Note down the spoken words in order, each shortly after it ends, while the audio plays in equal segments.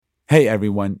Hey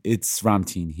everyone, it's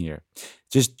Ramteen here.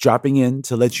 Just dropping in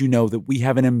to let you know that we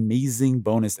have an amazing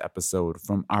bonus episode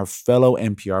from our fellow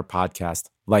NPR podcast,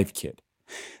 Life Kit.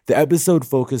 The episode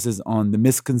focuses on the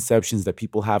misconceptions that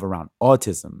people have around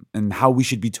autism and how we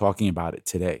should be talking about it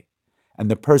today.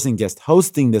 And the person guest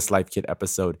hosting this Life Kit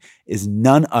episode is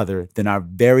none other than our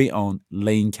very own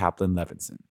Lane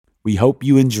Kaplan-Levinson. We hope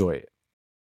you enjoy it.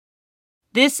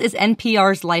 This is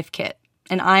NPR's Life Kit,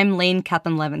 and I'm Lane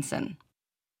Kaplan-Levinson.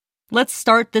 Let's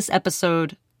start this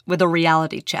episode with a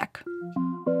reality check.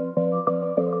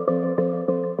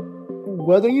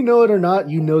 Whether you know it or not,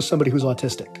 you know somebody who's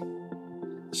autistic.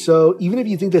 So even if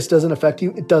you think this doesn't affect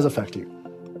you, it does affect you.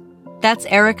 That's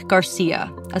Eric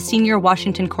Garcia, a senior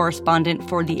Washington correspondent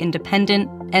for The Independent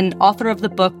and author of the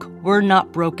book We're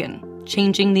Not Broken: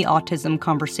 Changing the Autism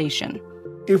Conversation.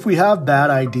 If we have bad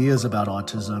ideas about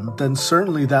autism, then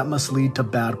certainly that must lead to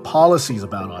bad policies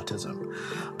about autism,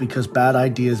 because bad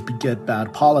ideas beget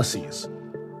bad policies.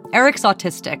 Eric's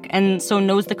autistic and so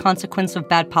knows the consequence of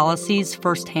bad policies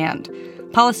firsthand.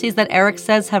 Policies that Eric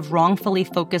says have wrongfully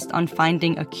focused on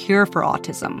finding a cure for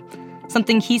autism,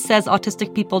 something he says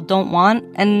autistic people don't want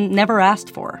and never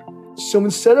asked for. So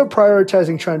instead of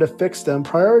prioritizing trying to fix them,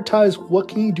 prioritize what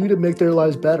can you do to make their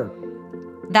lives better.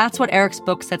 That's what Eric's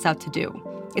book sets out to do.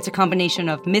 It's a combination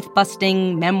of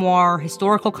myth-busting, memoir,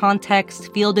 historical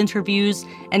context, field interviews,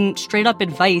 and straight-up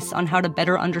advice on how to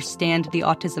better understand the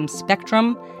autism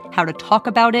spectrum, how to talk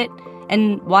about it,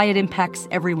 and why it impacts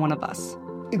every one of us.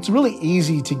 It's really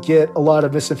easy to get a lot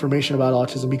of misinformation about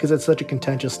autism because it's such a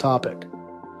contentious topic.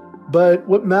 But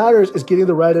what matters is getting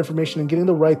the right information and getting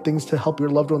the right things to help your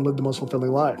loved one live the most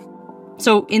fulfilling life.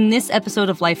 So in this episode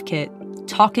of Life Kit,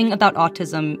 talking about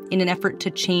autism in an effort to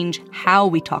change how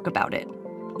we talk about it,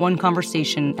 one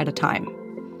conversation at a time.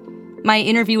 My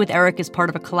interview with Eric is part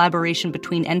of a collaboration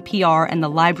between NPR and the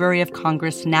Library of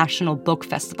Congress National Book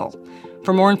Festival.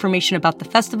 For more information about the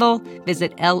festival,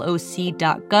 visit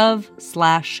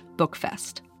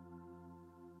loc.gov/bookfest.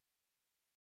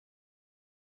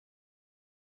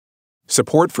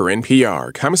 Support for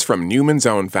NPR comes from Newman's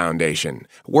Own Foundation,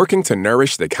 working to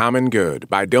nourish the common good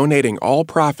by donating all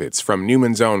profits from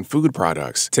Newman's Own food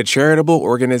products to charitable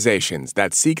organizations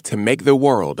that seek to make the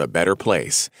world a better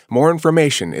place. More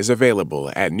information is available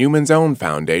at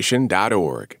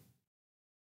newmansownfoundation.org.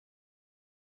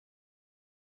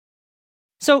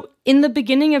 So, in the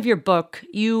beginning of your book,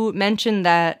 you mentioned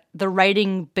that the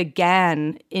writing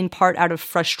began in part out of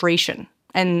frustration,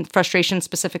 and frustration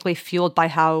specifically fueled by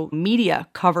how media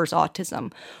covers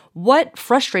autism. What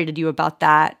frustrated you about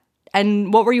that,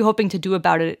 and what were you hoping to do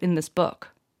about it in this book?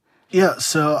 Yeah,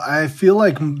 so I feel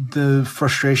like the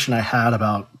frustration I had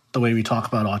about the way we talk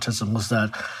about autism was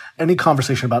that any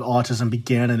conversation about autism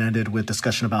began and ended with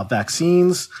discussion about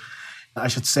vaccines. I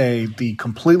should say the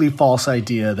completely false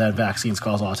idea that vaccines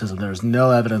cause autism. There's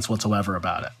no evidence whatsoever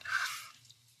about it.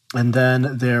 And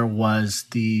then there was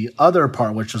the other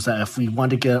part, which was that if we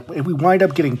wind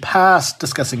up getting past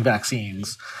discussing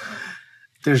vaccines,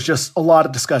 there's just a lot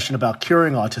of discussion about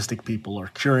curing autistic people or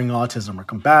curing autism or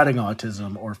combating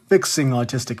autism or fixing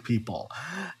autistic people.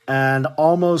 And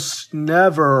almost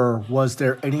never was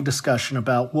there any discussion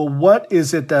about, well, what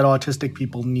is it that autistic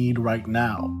people need right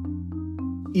now?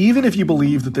 Even if you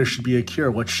believe that there should be a cure,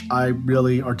 which I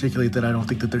really articulate that I don't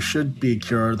think that there should be a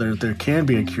cure, there can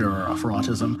be a cure for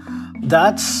autism,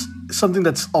 that's something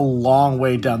that's a long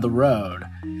way down the road.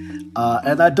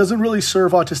 And that doesn't really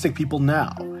serve autistic people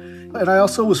now. And I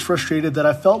also was frustrated that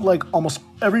I felt like almost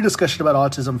every discussion about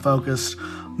autism focused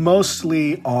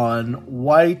mostly on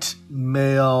white,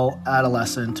 male,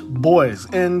 adolescent boys.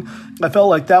 And I felt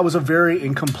like that was a very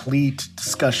incomplete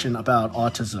discussion about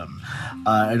autism.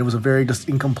 And it was a very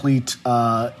incomplete,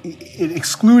 it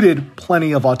excluded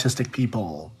plenty of autistic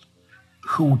people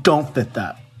who don't fit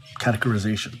that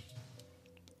categorization.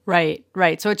 Right.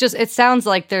 So it sounds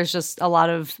like there's just a lot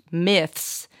of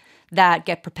myths that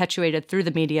get perpetuated through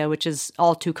the media, which is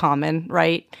all too common,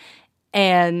 right?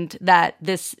 And that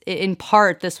this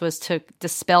was to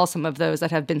dispel some of those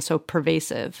that have been so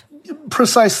pervasive.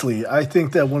 Precisely. I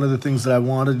think that one of the things that I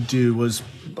wanted to do was,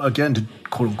 again, to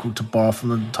quote unquote, to borrow from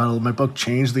the title of my book,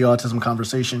 change the autism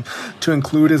conversation to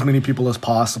include as many people as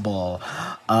possible.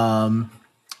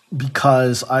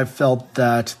 Because I felt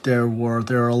that there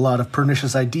are a lot of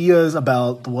pernicious ideas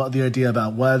about the idea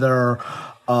about whether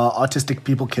autistic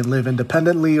people can live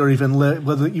independently, or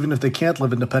even if they can't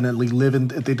live independently,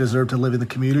 if they deserve to live in the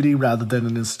community rather than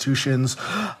in institutions,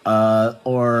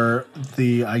 or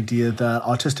the idea that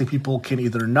autistic people can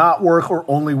either not work or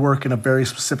only work in a very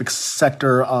specific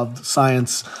sector of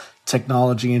science,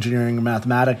 technology, engineering, and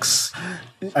mathematics.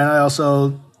 And I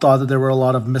also thought that there were a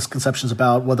lot of misconceptions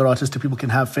about whether autistic people can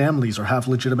have families or have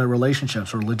legitimate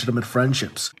relationships or legitimate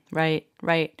friendships. Right,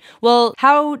 right. Well,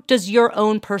 how does your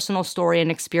own personal story and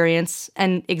experience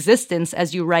and existence,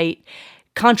 as you write,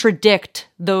 contradict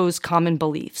those common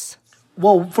beliefs?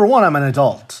 Well, for one, I'm an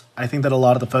adult. I think that a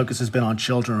lot of the focus has been on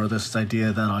children, or this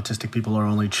idea that autistic people are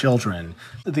only children.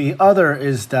 The other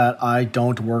is that I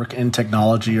don't work in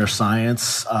technology or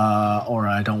science, or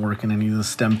I don't work in any of the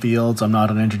STEM fields. I'm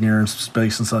not an engineer in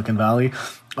space in Silicon Valley.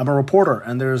 I'm a reporter,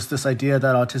 and there's this idea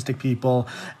that autistic people,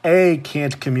 A,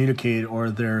 can't communicate, or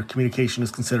their communication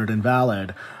is considered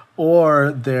invalid,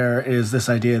 or there is this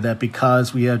idea that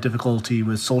because we have difficulty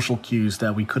with social cues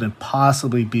that we couldn't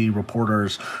possibly be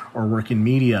reporters or work in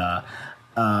media.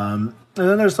 And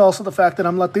then there's also the fact that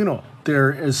I'm Latino.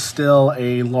 There is still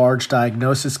a large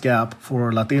diagnosis gap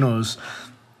for Latinos,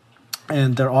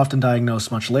 and they're often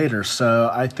diagnosed much later. So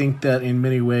I think that in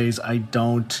many ways I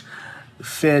don't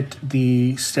fit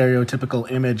the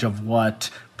stereotypical image of what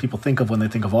people think of when they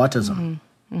think of autism.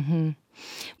 Mm-hmm. Mm-hmm.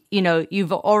 You know,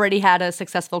 you've already had a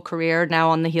successful career now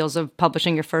on the heels of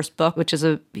publishing your first book, which is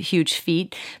a huge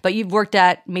feat. But you've worked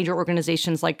at major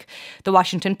organizations like the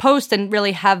Washington Post and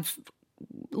really have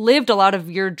lived a lot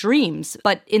of your dreams.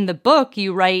 But in the book,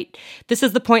 you write, this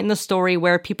is the point in the story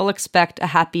where people expect a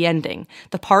happy ending.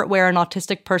 The part where an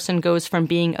autistic person goes from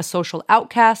being a social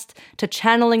outcast to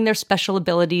channeling their special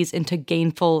abilities into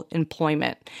gainful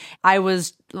employment. I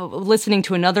was listening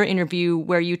to another interview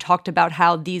where you talked about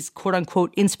how these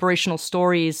quote-unquote inspirational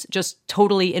stories just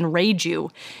totally enrage you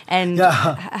and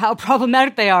how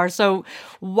problematic they are. So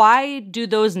why do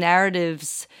those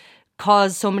narratives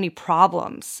cause so many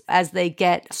problems as they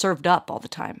get served up all the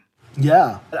time?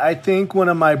 Yeah, I think one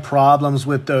of my problems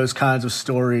with those kinds of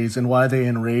stories and why they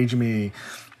enrage me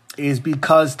is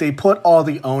because they put all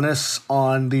the onus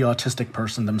on the autistic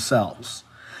person themselves.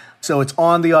 So it's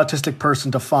on the autistic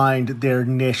person to find their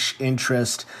niche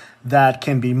interest that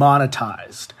can be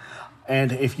monetized.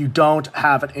 And if you don't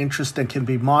have an interest that can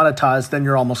be monetized, then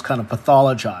you're almost kind of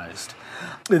pathologized.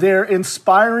 They're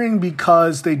inspiring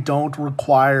because they don't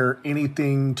require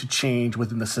anything to change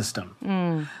within the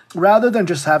system. Rather than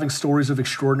just having stories of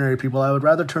extraordinary people, I would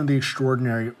rather turn the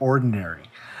extraordinary ordinary.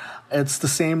 It's the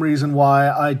same reason why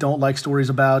I don't like stories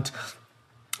about,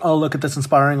 oh, look at this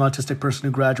inspiring autistic person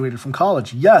who graduated from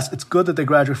college. Yes, it's good that they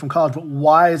graduate from college, but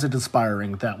why is it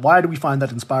inspiring that? Why do we find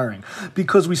that inspiring?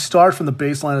 Because we start from the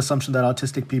baseline assumption that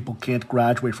autistic people can't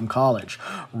graduate from college,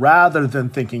 rather than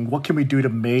thinking, what can we do to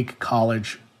make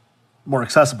college more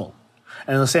accessible?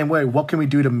 And in the same way, what can we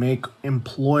do to make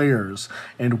employers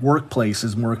and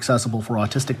workplaces more accessible for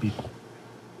autistic people?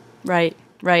 Right.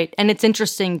 Right. And it's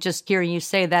interesting just hearing you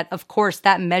say that, of course,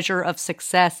 that measure of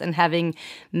success and having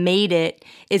made it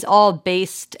is all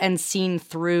based and seen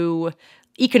through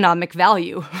economic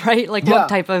value, right? Like what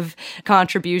type of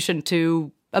contribution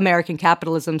to American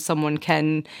capitalism someone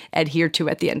can adhere to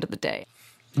at the end of the day.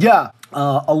 Yeah.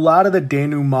 A lot of the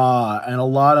denouement and a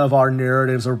lot of our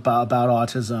narratives about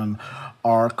autism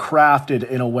are crafted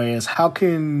in a way as how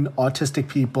can autistic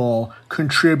people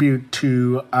contribute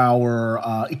to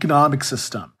our economic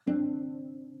system?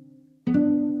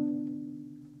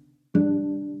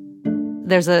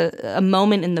 There's a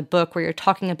moment in the book where you're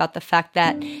talking about the fact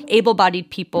that able-bodied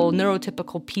people,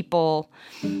 neurotypical people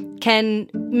can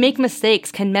make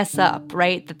mistakes, can mess up,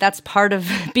 right? That's part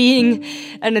of being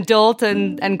an adult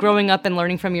and growing up and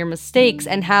learning from your mistakes,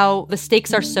 and how the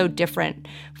stakes are so different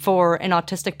for an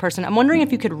autistic person. I'm wondering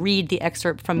if you could read the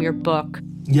excerpt from your book.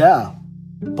 Yeah.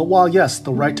 But while, yes,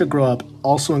 the right to grow up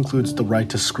also includes the right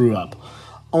to screw up,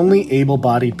 only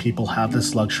able-bodied people have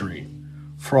this luxury.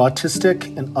 For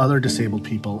autistic and other disabled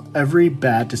people, every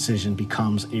bad decision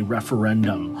becomes a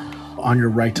referendum on your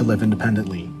right to live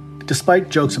independently. Despite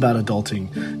jokes about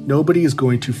adulting, nobody is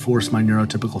going to force my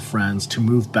neurotypical friends to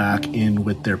move back in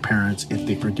with their parents if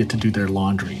they forget to do their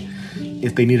laundry,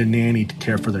 if they need a nanny to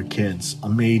care for their kids, a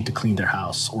maid to clean their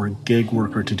house, or a gig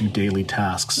worker to do daily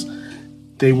tasks.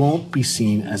 They won't be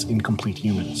seen as incomplete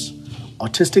humans.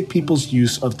 Autistic people's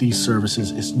use of these services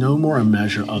is no more a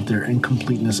measure of their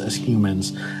incompleteness as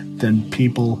humans than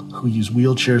people who use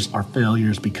wheelchairs are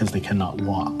failures because they cannot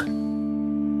walk.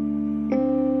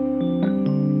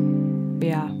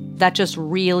 Yeah, that just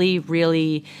really,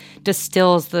 really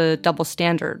distills the double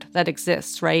standard that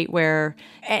exists, right? Where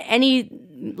any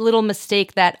little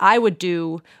mistake that I would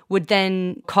do would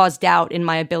then cause doubt in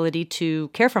my ability to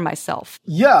care for myself.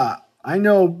 Yeah. I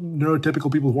know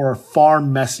neurotypical people who are far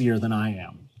messier than I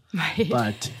am, right.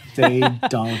 But they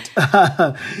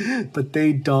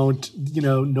don't,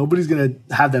 nobody's going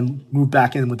to have them move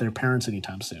back in with their parents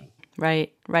anytime soon.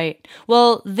 Right, right.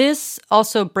 Well, this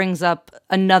also brings up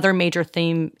another major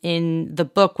theme in the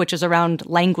book, which is around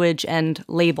language and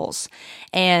labels.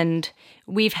 And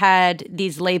we've had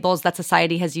these labels that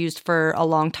society has used for a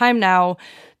long time now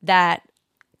that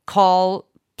call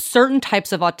certain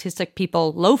types of autistic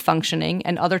people low functioning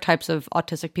and other types of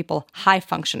autistic people high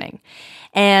functioning.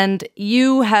 And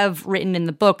you have written in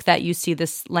the book that you see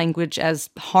this language as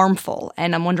harmful.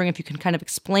 And I'm wondering if you can kind of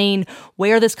explain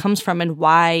where this comes from and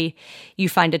why you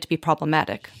find it to be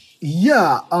problematic.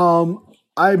 Yeah,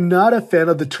 I'm not a fan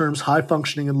of the terms high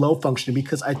functioning and low functioning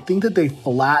because I think that they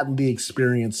flatten the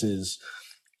experiences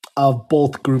of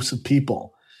both groups of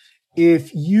people.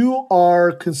 If you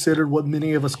are considered what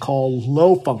many of us call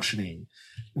low functioning,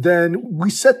 then we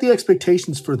set the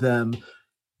expectations for them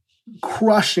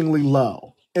crushingly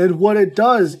low. And what it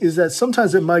does is that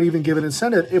sometimes it might even give an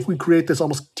incentive if we create this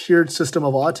almost tiered system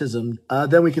of autism.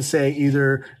 Then we can say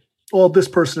either, well, this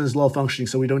person is low functioning,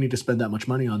 so we don't need to spend that much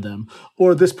money on them.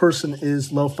 Or this person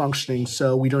is low functioning,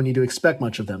 so we don't need to expect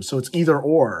much of them. So it's either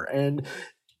or. And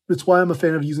it's why I'm a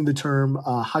fan of using the term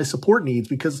high support needs,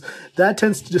 because that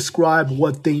tends to describe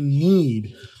what they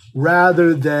need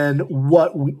rather than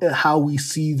how we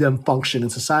see them function in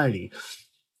society.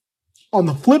 On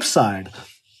the flip side,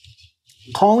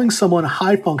 calling someone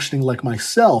high functioning like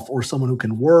myself or someone who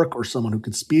can work or someone who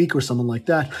can speak or someone like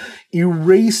that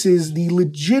erases the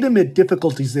legitimate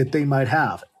difficulties that they might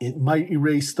have. It might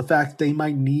erase the fact they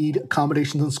might need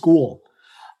accommodations in school.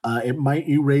 It might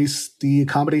erase the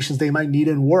accommodations they might need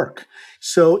in work.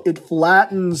 So it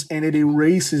flattens and it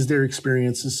erases their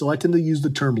experiences. So I tend to use the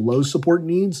term low support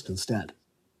needs instead.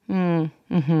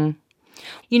 Mm-hmm.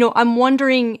 You know, I'm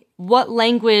wondering what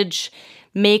language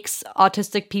makes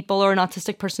autistic people or an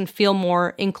autistic person feel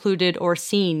more included or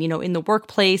seen, you know, in the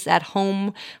workplace, at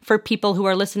home, for people who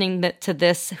are listening to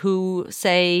this who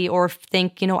say or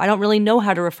think, you know, I don't really know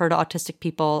how to refer to autistic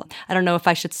people. I don't know if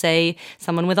I should say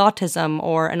someone with autism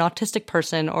or an autistic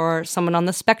person or someone on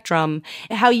the spectrum.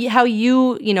 How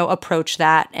you approach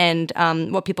that and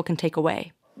what people can take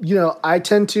away. You know, I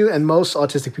tend to, and most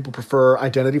autistic people prefer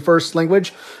identity first language,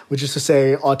 which is to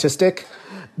say autistic,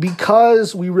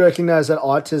 because we recognize that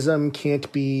autism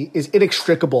is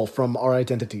inextricable from our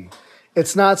identity.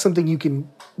 It's not something you can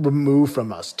remove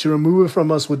from us. To remove it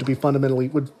from us would be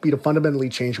to fundamentally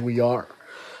change who we are.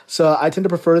 So I tend to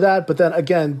prefer that. But then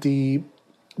again,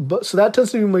 so that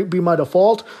tends to be my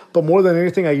default. But more than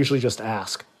anything, I usually just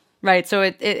ask. Right. So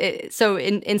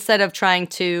instead of trying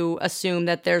to assume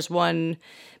that there's one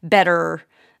better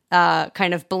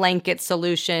kind of blanket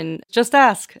solution, just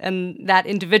ask, and that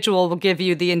individual will give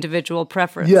you the individual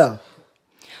preference. Yeah.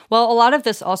 Well, a lot of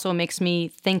this also makes me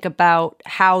think about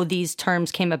how these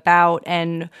terms came about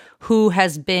and who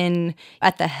has been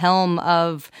at the helm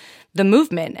of the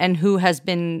movement and who has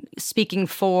been speaking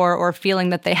for or feeling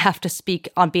that they have to speak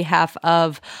on behalf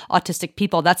of autistic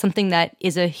people. That's something that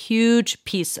is a huge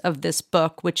piece of this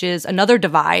book, which is another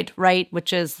divide, right?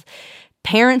 Which is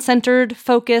parent-centered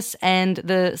focus and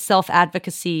the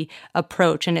self-advocacy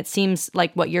approach. And it seems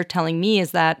like what you're telling me is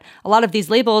that a lot of these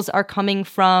labels are coming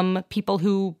from people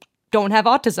who don't have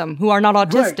autism, who are not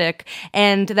autistic, right,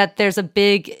 and that there's a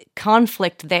big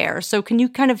conflict there. So can you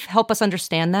kind of help us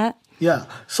understand that? Yeah.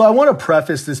 So I want to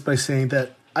preface this by saying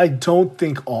that I don't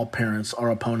think all parents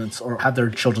are opponents or have their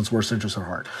children's worst interests at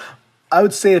heart. I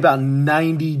would say about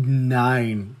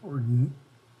 99%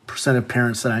 of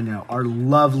parents that I know are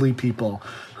lovely people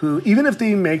who, even if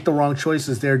they make the wrong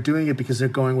choices, they're doing it because they're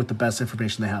going with the best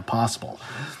information they have possible.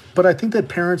 But I think that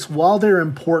parents, while they're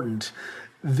important,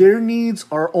 their needs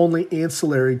are only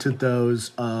ancillary to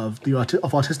those of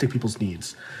autistic people's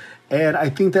needs. And I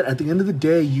think that at the end of the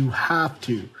day, you have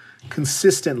to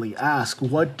consistently ask,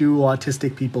 what do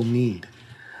autistic people need?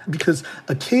 Because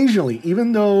occasionally,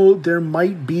 even though there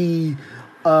might be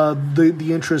the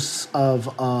interests of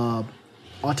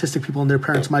autistic people and their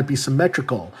parents might be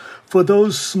symmetrical, for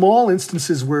those small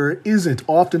instances where it isn't,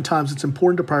 oftentimes it's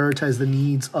important to prioritize the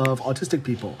needs of autistic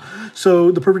people.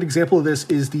 So the perfect example of this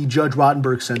is the Judge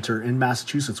Rottenberg Center in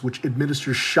Massachusetts, which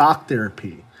administers shock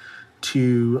therapy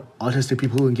to autistic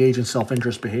people who engage in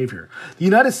self-injurious behavior. The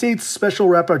United States Special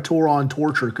Rapporteur on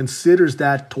Torture considers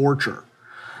that torture.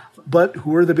 But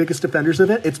who are the biggest offenders of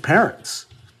it? It's parents.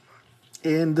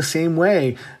 In the same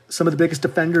way, some of the biggest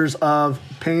offenders of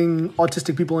paying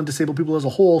autistic people and disabled people as a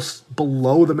whole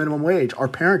below the minimum wage are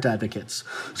parent advocates.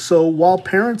 So while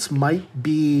parents might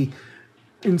be,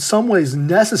 in some ways,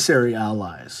 necessary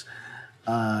allies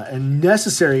and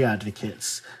necessary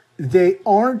advocates, they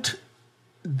aren't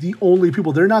the only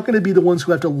people. They're not going to be the ones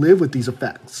who have to live with these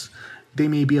effects. They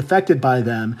may be affected by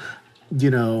them,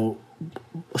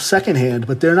 secondhand,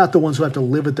 but they're not the ones who have to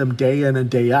live with them day in and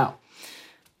day out.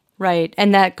 Right.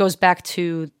 And that goes back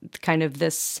to kind of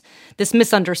this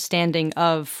misunderstanding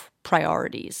of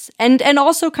priorities. And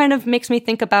also kind of makes me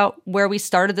think about where we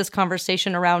started this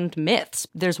conversation around myths.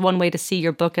 There's one way to see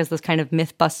your book as this kind of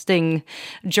myth-busting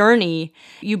journey.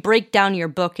 You break down your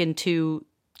book into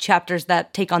chapters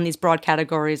that take on these broad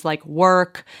categories like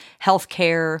work,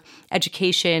 healthcare,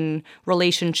 education,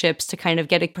 relationships, to kind of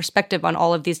get a perspective on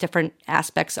all of these different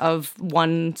aspects of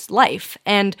one's life.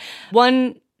 And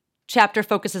one chapter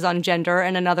focuses on gender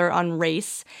and another on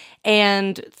race.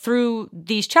 And through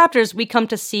these chapters, we come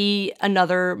to see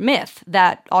another myth,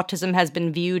 that autism has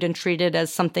been viewed and treated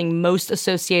as something most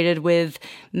associated with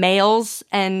males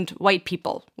and white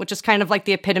people, which is kind of like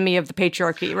the epitome of the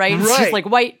patriarchy, right? It's just like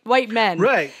white men.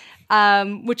 Right.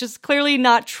 Which is clearly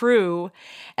not true.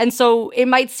 And so it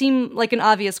might seem like an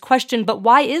obvious question, but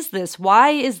why is this? Why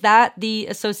is that the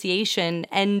association?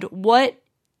 And what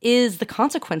is the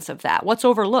consequence of that? What's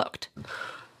overlooked?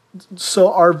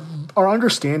 So our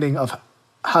understanding of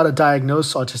how to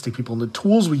diagnose autistic people and the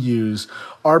tools we use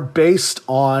are based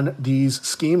on these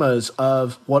schemas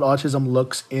of what autism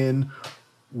looks in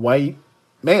white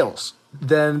males.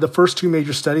 Then the first two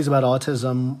major studies about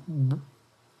autism,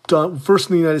 done first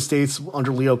in the United States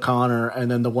under Leo Kanner, and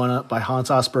then the one by Hans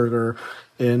Asperger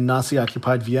in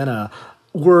Nazi-occupied Vienna,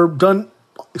 were done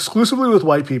exclusively with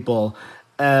white people.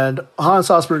 And Hans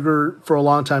Asperger, for a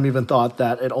long time, even thought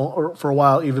that or for a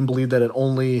while, even believed that it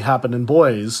only happened in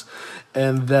boys.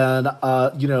 And then,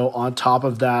 on top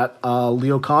of that,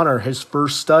 Leo Kanner, his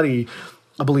first study,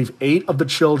 I believe 8 of the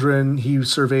children he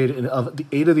surveyed, the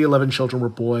 8 of the 11 children were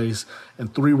boys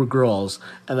and 3 were girls.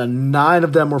 And then 9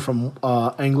 of them were from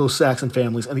Anglo-Saxon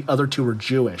families, and the other 2 were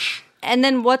Jewish. And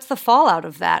then what's the fallout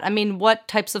of that? I mean, what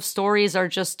types of stories are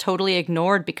just totally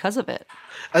ignored because of it?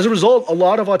 As a result, a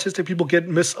lot of autistic people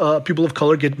people of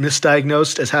color get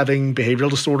misdiagnosed as having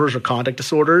behavioral disorders or conduct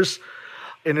disorders.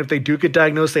 And if they do get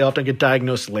diagnosed, they often get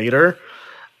diagnosed later.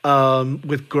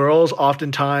 With girls,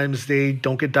 oftentimes they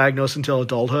don't get diagnosed until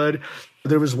adulthood.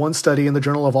 There was one study in the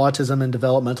Journal of Autism and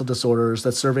Developmental Disorders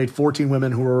that surveyed 14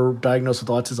 women who were diagnosed with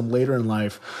autism later in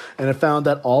life, and it found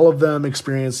that all of them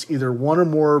experienced either one or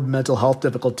more mental health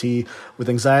difficulty, with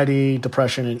anxiety,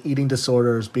 depression, and eating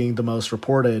disorders being the most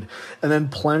reported. And then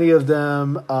plenty of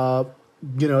them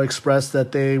expressed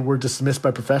that they were dismissed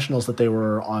by professionals that they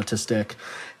were autistic.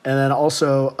 And then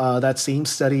also that same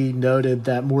study noted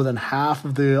that more than half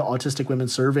of the autistic women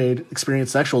surveyed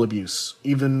experienced sexual abuse,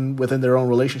 even within their own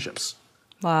relationships.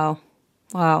 Wow.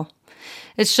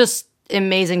 It's just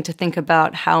amazing to think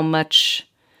about how much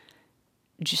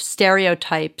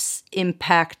stereotypes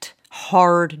impact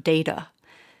hard data,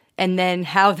 and then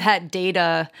how that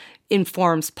data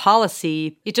informs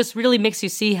policy. It just really makes you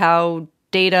see how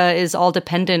data is all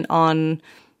dependent on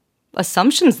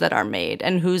assumptions that are made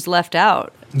and who's left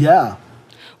out. Yeah.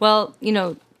 Well,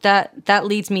 that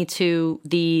leads me to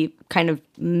the kind of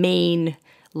main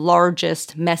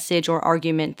largest message or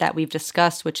argument that we've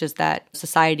discussed, which is that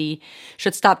society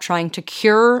should stop trying to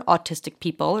cure autistic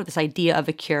people, or this idea of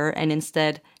a cure, and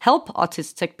instead help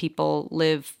autistic people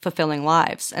live fulfilling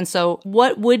lives. And so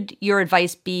what would your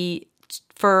advice be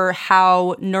for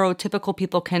how neurotypical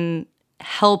people can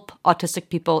help autistic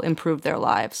people improve their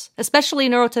lives, especially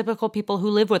neurotypical people who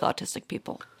live with autistic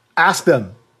people? Ask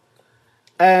them.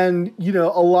 And,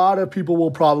 a lot of people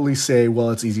will probably say, well,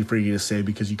 it's easy for you to say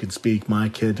because you can speak. My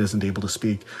kid isn't able to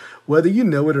speak. Whether you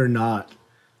know it or not,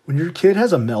 when your kid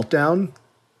has a meltdown,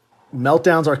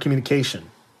 meltdowns are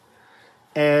communication.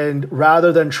 And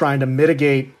rather than trying to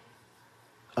mitigate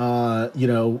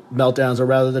meltdowns, or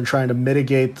rather than trying to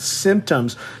mitigate the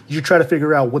symptoms, you should try to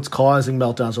figure out what's causing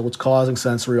meltdowns or what's causing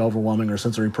sensory overwhelming or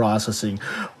sensory processing.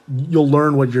 You'll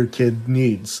learn what your kid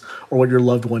needs or what your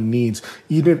loved one needs.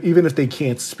 Even if they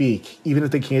can't speak, even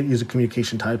if they can't use a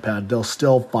communication type pad, they'll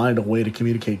still find a way to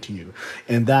communicate to you.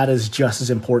 And that is just as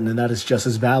important, and that is just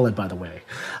as valid, by the way.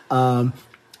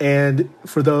 And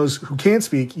for those who can't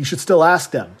speak, you should still ask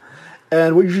them.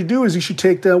 And what you should do is you should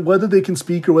take them, whether they can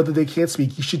speak or whether they can't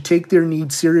speak, you should take their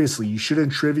needs seriously. You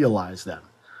shouldn't trivialize them.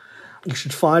 You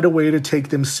should find a way to take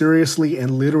them seriously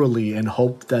and literally, and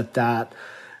hope that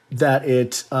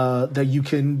you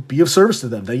can be of service to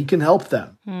them, that you can help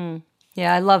them.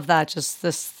 Yeah, I love that. Just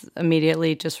this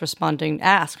immediately just responding,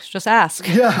 just ask.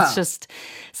 Yeah. It's just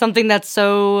something that's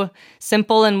so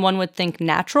simple and one would think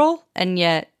natural, and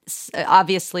yet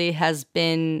obviously has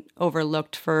been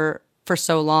overlooked for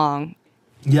so long.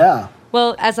 Yeah.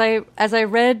 Well, as I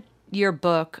read your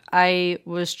book, I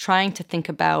was trying to think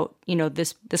about,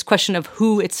 this question of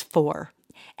who it's for.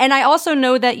 And I also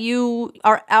know that you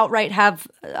are outright have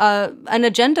an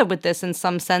agenda with this in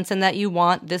some sense, and that you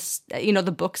want this,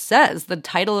 the book says, the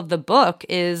title of the book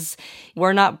is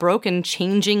We're Not Broken,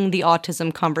 Changing the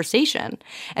Autism Conversation.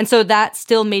 And so that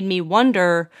still made me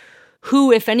wonder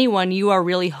who, if anyone, you are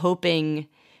really hoping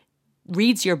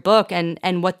reads your book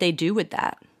and what they do with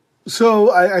that.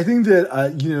 So I think that,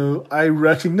 I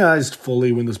recognized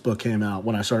fully when this book came out,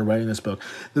 when I started writing this book,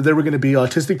 that there were going to be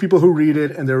autistic people who read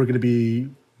it and there were going to be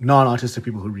non-autistic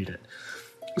people who read it.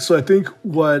 So I think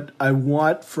what I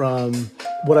hope for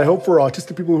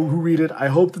autistic people who read it, I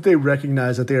hope that they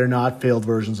recognize that they are not failed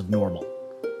versions of normal.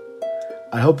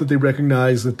 I hope that they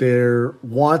recognize that their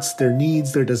wants, their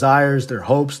needs, their desires, their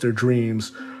hopes, their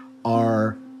dreams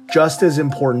are just as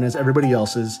important as everybody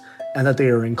else's, and that they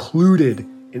are included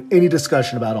in any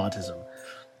discussion about autism.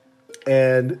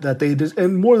 And that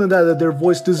and more than that their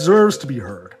voice deserves to be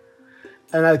heard.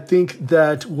 And I think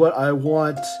that what I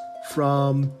want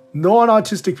from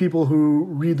non-autistic people who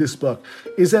read this book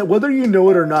is that whether you know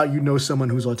it or not, you know someone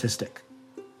who's autistic.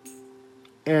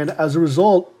 And as a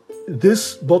result,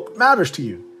 this book matters to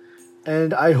you.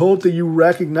 And I hope that you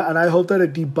recognize, and I hope that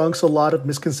it debunks a lot of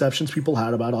misconceptions people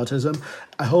had about autism.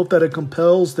 I hope that it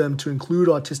compels them to include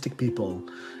autistic people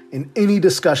in any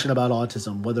discussion about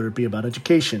autism, whether it be about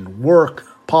education, work,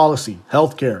 policy,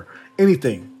 healthcare,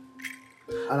 anything.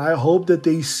 And I hope that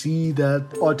they see that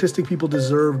autistic people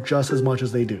deserve just as much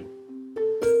as they do.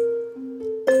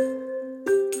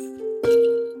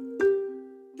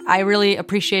 I really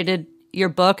appreciated your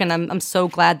book, and I'm so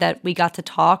glad that we got to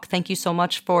talk. Thank you so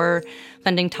much for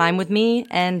spending time with me,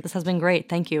 and this has been great.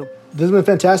 Thank you. This has been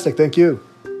fantastic. Thank you.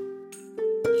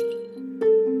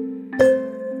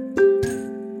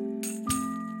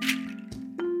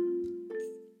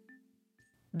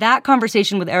 That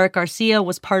conversation with Eric Garcia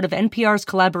was part of NPR's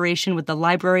collaboration with the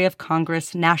Library of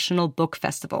Congress National Book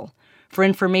Festival. For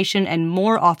information and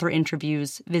more author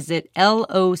interviews, visit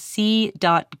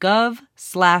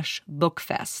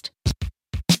loc.gov/bookfest.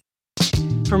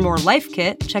 For more Life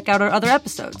Kit, check out our other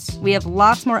episodes. We have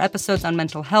lots more episodes on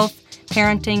mental health,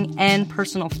 parenting, and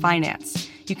personal finance.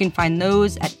 You can find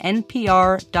those at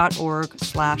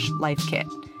npr.org/lifekit.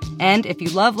 And if you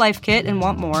love Life Kit and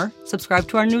want more, subscribe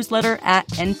to our newsletter at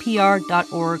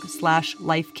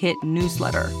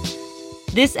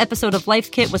npr.org/lifekitnewsletter. This episode of Life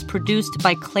Kit was produced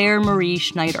by Claire Marie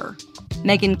Schneider.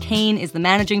 Megan Kane is the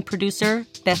managing producer.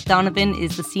 Beth Donovan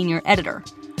is the senior editor.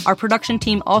 Our production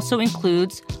team also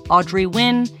includes Audrey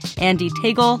Nguyen, Andy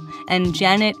Tagle, and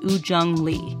Janet Ujung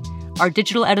Lee. Our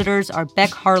digital editors are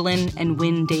Beck Harlan and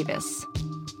Wynn Davis.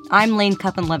 I'm Lane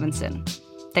Cuppen-Levinson.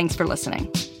 Thanks for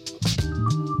listening.